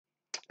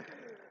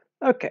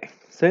Okay,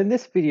 so in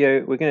this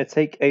video, we're going to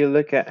take a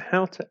look at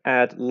how to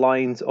add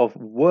lines of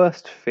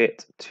worst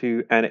fit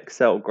to an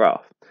Excel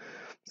graph.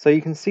 So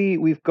you can see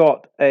we've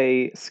got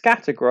a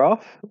scatter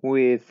graph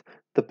with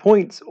the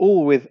points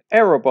all with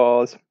error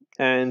bars,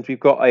 and we've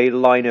got a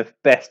line of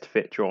best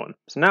fit drawn.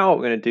 So now what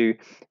we're going to do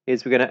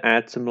is we're going to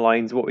add some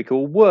lines what we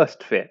call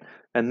worst fit,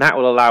 and that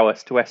will allow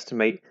us to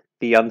estimate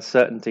the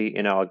uncertainty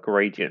in our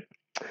gradient.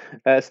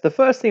 So the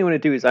first thing I'm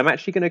going to do is I'm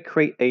actually going to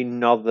create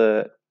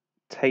another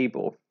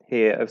table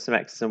here of some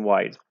x's and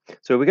y's.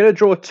 So we're going to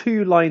draw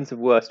two lines of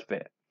worst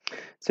fit.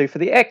 So for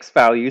the x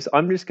values,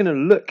 I'm just going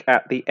to look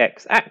at the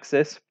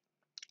x-axis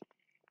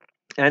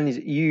and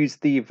use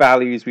the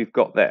values we've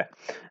got there.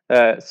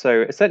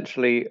 So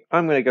essentially,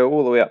 I'm going to go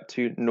all the way up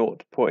to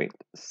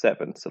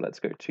 0.7. So let's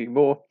go two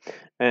more.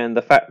 And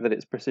the fact that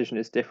its precision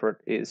is different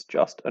is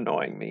just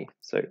annoying me.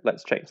 So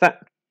let's change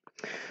that.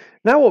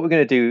 Now what we're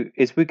going to do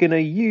is we're going to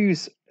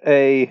use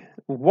a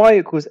y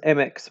equals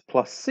mx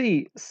plus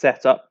c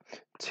setup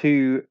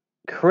to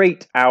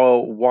create our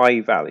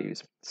y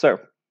values. So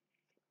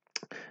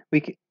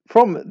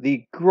from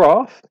the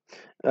graph,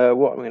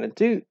 what I'm going to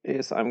do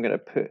is I'm going to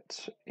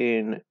put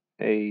in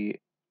the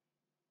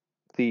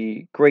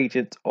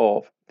gradient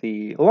of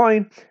the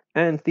line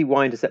and the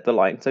y-intercept the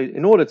line. So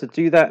in order to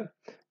do that,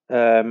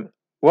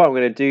 what I'm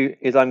going to do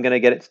is I'm going to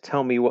get it to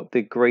tell me what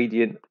the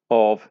gradient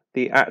of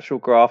the actual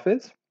graph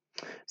is.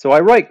 So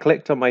I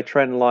right-clicked on my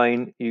trend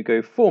line, you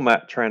go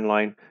Format Trend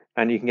Line,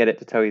 and you can get it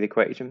to tell you the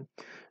equation.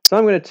 So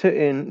I'm going to put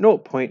in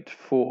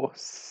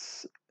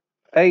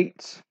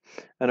 0.48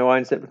 and a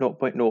y-intercept of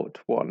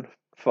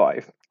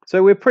 0.015.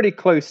 So we're pretty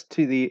close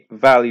to the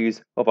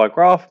values of our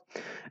graph,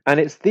 and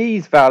it's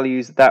these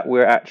values that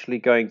we're actually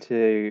going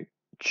to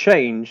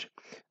change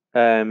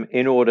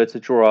in order to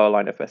draw our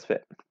line of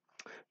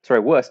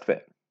worst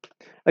fit.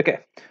 Okay,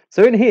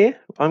 so in here,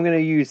 I'm going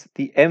to use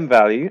the m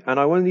value, and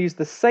I want to use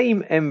the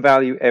same m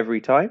value every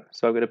time.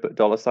 So I'm going to put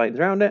dollar signs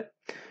around it.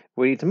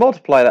 We need to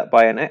multiply that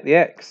by the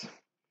x.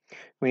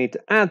 We need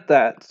to add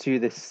that to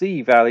the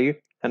c value,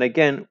 and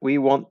again, we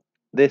want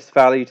this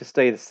value to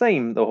stay the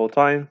same the whole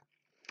time.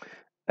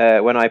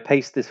 When I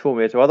paste this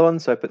formula to other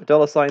ones, so I put the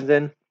dollar signs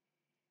in,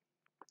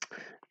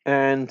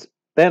 and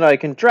then I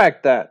can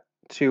drag that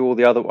to all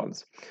the other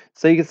ones.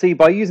 So you can see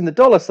by using the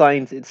dollar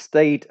signs, it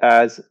stayed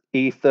as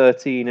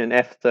E13 and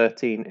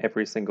F13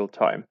 every single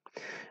time.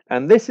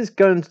 And this is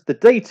the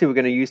data we're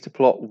going to use to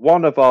plot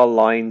one of our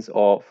lines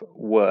of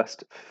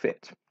worst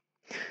fit.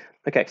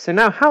 Okay, so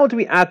now how do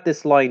we add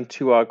this line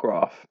to our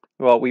graph?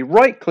 Well, we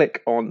right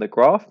click on the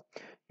graph,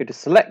 go to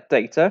select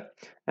data,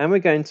 and we're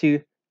going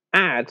to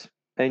add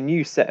a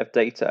new set of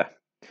data.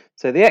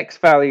 So the x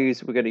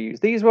values, we're going to use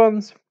these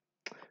ones,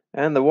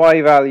 and the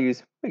y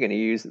values, we're going to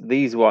use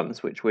these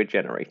ones which we're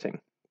generating.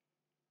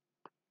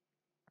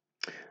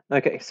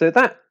 Okay, so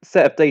that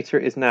set of data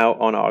is now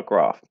on our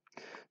graph.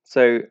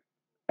 So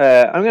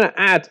I'm going to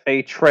add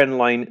a trend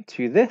line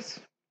to this.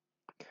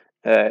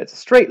 It's a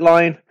straight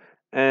line,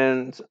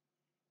 and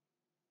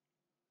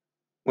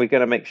we're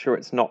going to make sure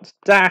it's not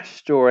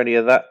dashed or any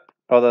of that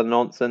other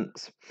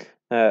nonsense.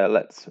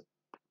 Let's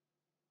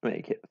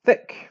make it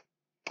thick.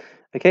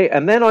 Okay,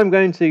 and then I'm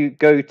going to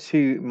go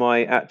to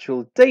my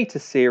actual data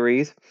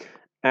series,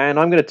 and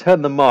I'm going to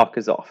turn the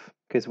markers off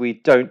because we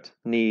don't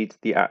need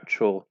the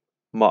actual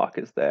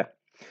markers there.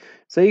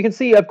 So you can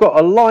see I've got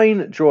a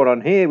line drawn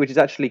on here, which is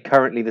actually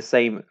currently the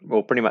same,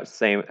 or pretty much the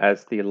same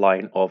as the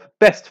line of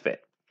best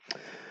fit.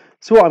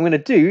 So what I'm going to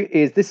do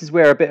is, this is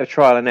where a bit of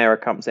trial and error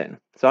comes in.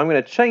 So I'm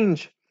going to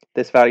change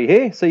this value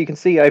here. So you can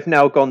see I've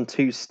now gone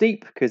too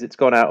steep because it's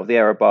gone out of the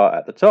error bar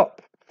at the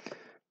top.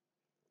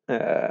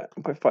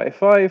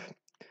 0.55.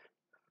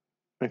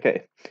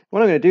 Okay,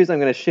 what I'm going to do is I'm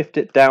going to shift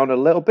it down a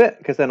little bit,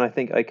 because then I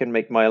think I can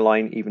make my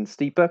line even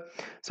steeper.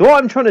 So what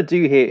I'm trying to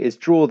do here is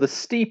draw the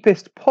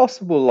steepest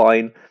possible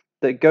line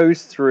that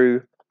goes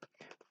through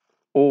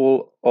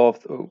all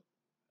of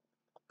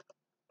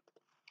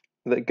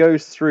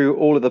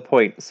the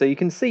points. So you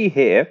can see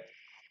here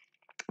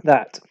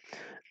that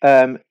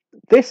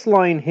this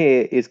line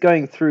here is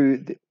going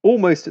through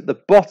almost at the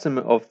bottom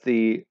of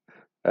the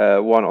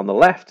one on the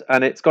left,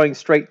 and it's going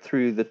straight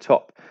through the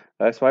top.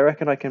 So I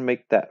reckon I can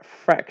make that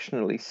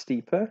fractionally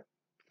steeper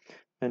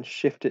and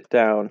shift it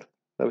down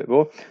a little bit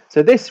more.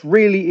 So this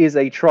really is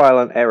a trial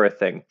and error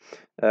thing.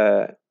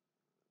 So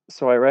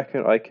I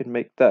reckon I can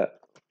make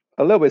that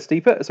a little bit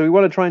steeper. So we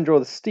want to try and draw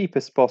the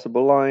steepest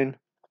possible line.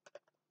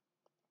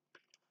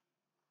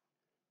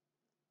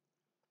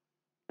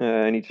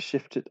 I need to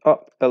shift it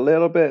up a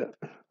little bit.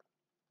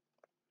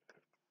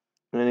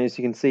 And as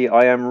you can see,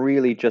 I am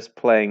really just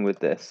playing with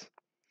this.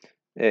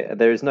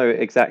 There is no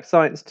exact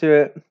science to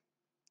it.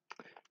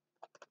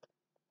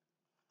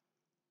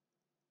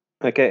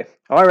 Okay,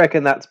 I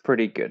reckon that's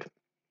pretty good.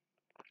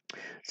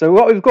 So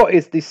what we've got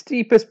is the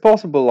steepest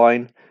possible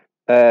line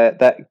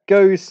that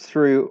goes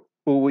through.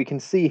 Well, we can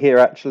see here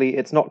actually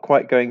it's not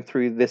quite going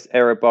through this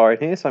error bar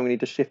in here, so I'm going to need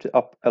to shift it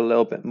up a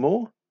little bit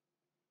more.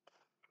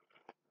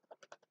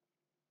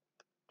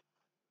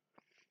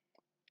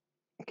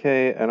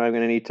 Okay, and I'm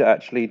going to need to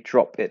actually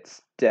drop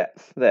its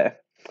depth there.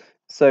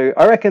 So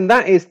I reckon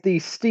that is the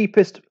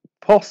steepest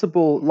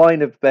possible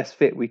line of best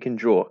fit we can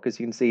draw, because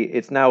you can see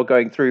it's now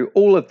going through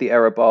all of the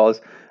error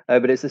bars,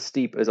 but it's as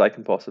steep as I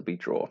can possibly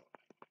draw.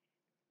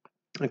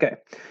 Okay,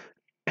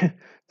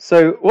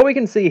 so what we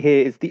can see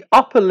here is the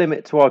upper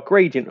limit to our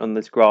gradient on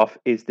this graph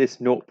is this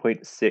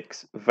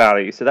 0.6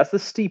 value. So that's the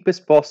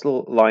steepest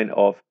possible line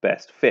of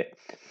best fit.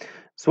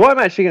 So what I'm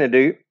actually going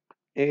to do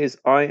is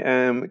I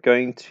am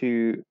going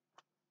to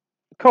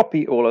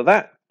copy all of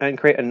that and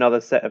create another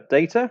set of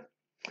data.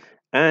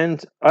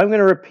 And I'm going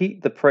to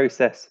repeat the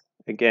process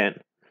again.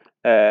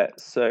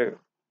 So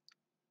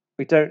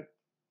we don't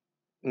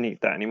need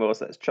that anymore,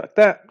 so let's chuck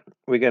that.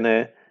 We're going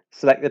to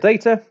select the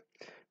data.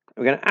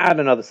 We're going to add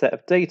another set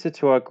of data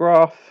to our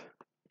graph.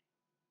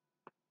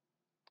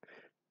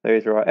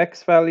 Those are our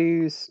x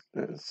values.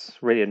 It's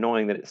really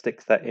annoying that it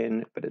sticks that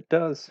in, but it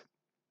does.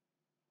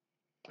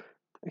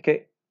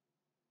 Okay.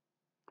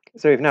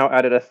 So we've now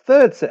added a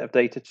third set of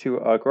data to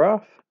our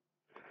graph.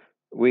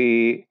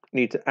 We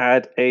need to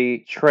add a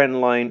trend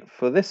line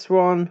for this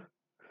one.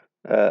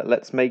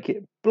 Let's make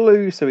it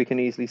blue so we can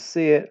easily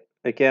see it.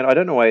 Again, I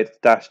don't know why it's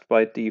dashed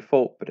by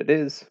default, but it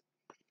is.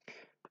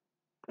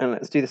 And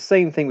let's do the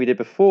same thing we did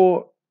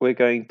before. We're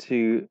going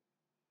to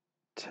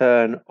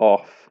turn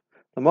off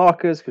the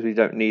markers because we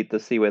don't need to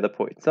see where the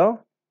points are.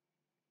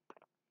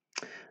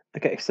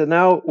 Okay, so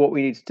now what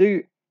we need to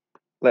do,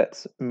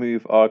 let's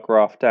move our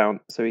graph down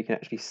so we can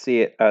actually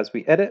see it as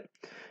we edit.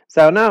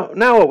 So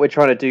now what we're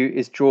trying to do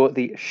is draw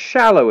the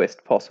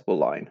shallowest possible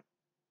line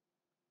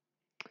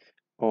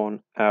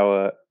on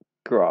our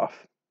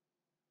graph.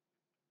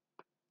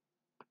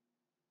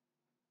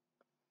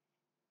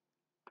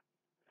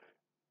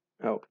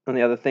 Oh, and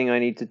the other thing I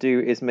need to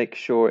do is make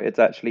sure it's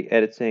actually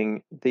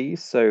editing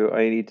these. So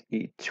I need to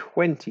be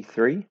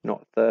 23,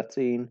 not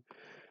 13.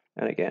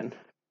 And again,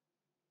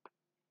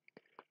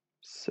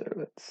 so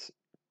let's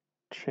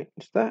change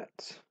that.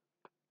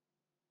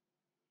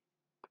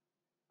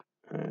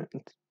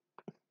 And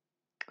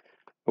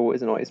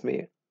always annoys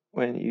me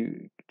when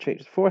you change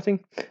the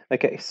formatting.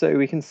 Okay, so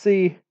we can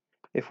see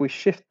if we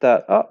shift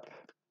that up,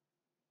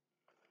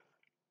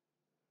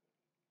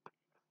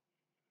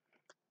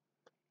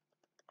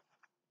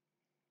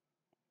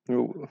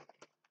 ooh.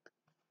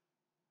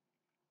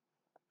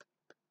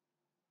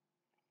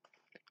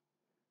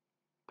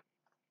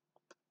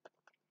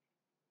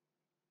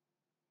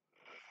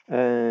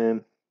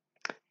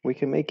 We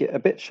can make it a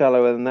bit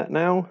shallower than that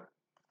now.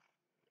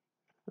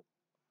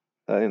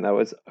 I think that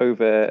was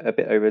a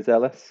bit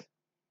overzealous.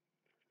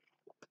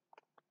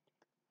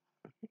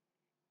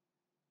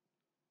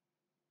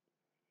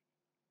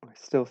 I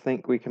still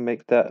think we can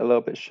make that a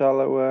little bit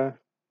shallower.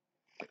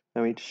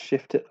 And we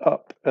shift it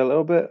up a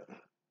little bit.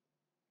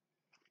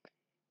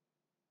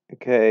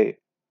 Okay,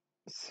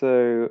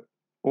 so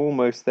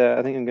almost there.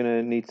 I think I'm going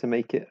to need to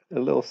make it a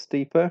little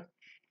steeper.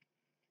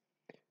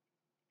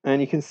 And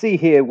you can see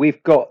here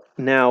we've got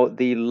now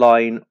the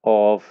line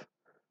of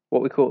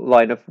what we call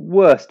line of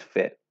worst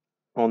fit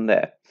on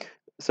there.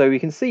 So we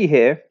can see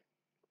here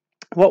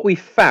what we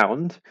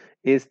found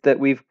is that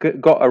we've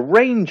got a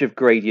range of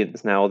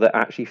gradients now that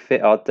actually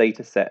fit our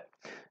data set.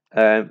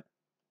 So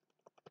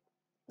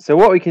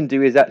what we can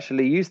do is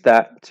actually use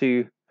that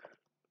to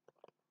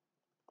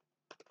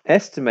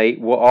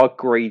estimate what our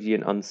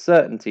gradient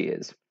uncertainty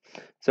is.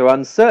 So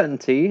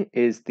uncertainty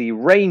is the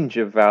range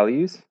of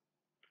values.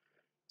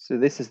 So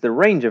this is the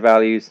range of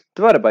values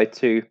divided by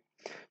 2.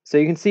 So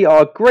you can see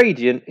our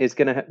gradient is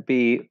going to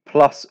be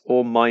plus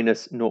or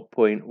minus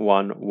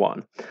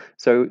 0.11.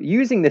 So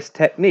using this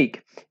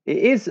technique, it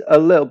is a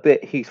little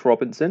bit Heath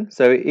Robinson.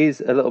 So it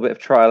is a little bit of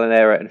trial and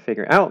error and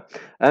figuring it out.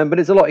 But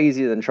it's a lot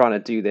easier than trying to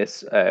do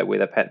this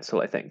with a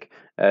pencil, I think.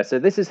 So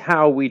this is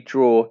how we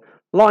draw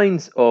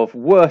lines of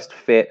worst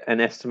fit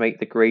and estimate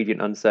the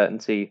gradient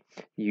uncertainty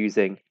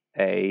using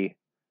a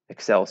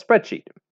Excel spreadsheet.